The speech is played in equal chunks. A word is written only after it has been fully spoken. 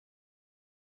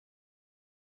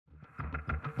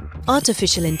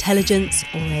Artificial intelligence,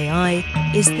 or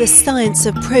AI, is the science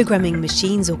of programming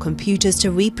machines or computers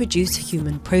to reproduce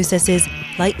human processes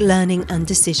like learning and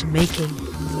decision-making.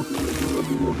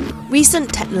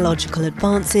 Recent technological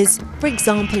advances, for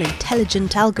example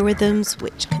intelligent algorithms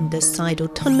which can decide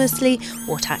autonomously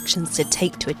what actions to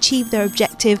take to achieve their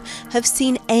objective, have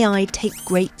seen AI take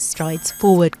great strides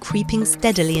forward, creeping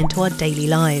steadily into our daily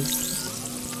lives.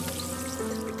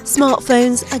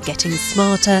 Smartphones are getting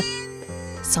smarter,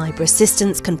 cyber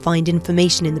assistants can find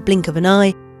information in the blink of an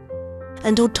eye,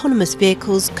 and autonomous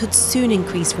vehicles could soon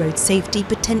increase road safety,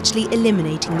 potentially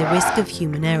eliminating the risk of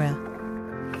human error.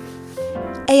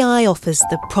 AI offers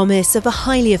the promise of a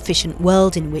highly efficient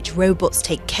world in which robots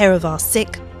take care of our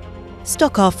sick,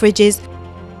 stock our fridges,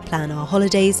 plan our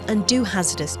holidays, and do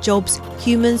hazardous jobs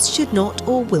humans should not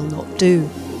or will not do.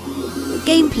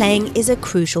 Game playing is a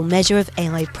crucial measure of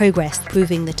AI progress,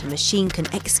 proving that a machine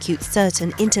can execute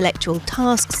certain intellectual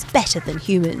tasks better than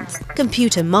humans.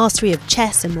 Computer mastery of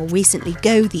chess and more recently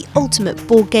Go, the ultimate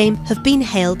board game, have been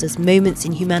hailed as moments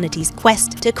in humanity's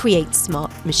quest to create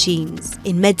smart machines.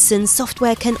 In medicine,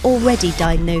 software can already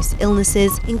diagnose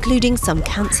illnesses, including some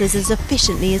cancers, as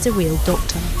efficiently as a real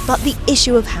doctor. But the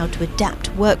issue of how to adapt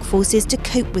workforces to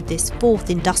cope with this fourth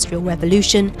industrial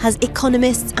revolution has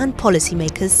economists and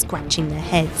policymakers scratching their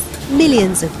heads.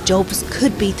 Millions of jobs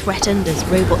could be threatened as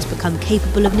robots become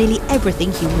capable of nearly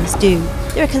everything humans do.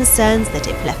 There are concerns that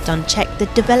if left unchecked, the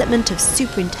development of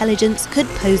superintelligence could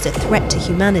pose a threat to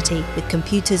humanity, with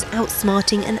computers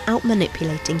outsmarting and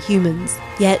outmanipulating humans.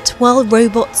 Yet, while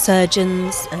robot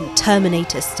surgeons and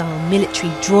Terminator-style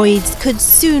military droids could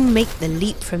soon make the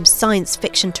leap from science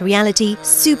fiction to reality,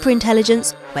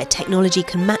 superintelligence, where technology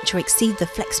can match or exceed the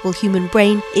flexible human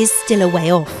brain, is still a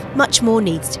way off. Much more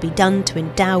needs to be done to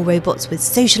endow robots with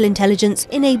social intelligence,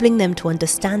 enabling them to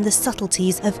understand the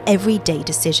subtleties of everyday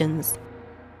decisions.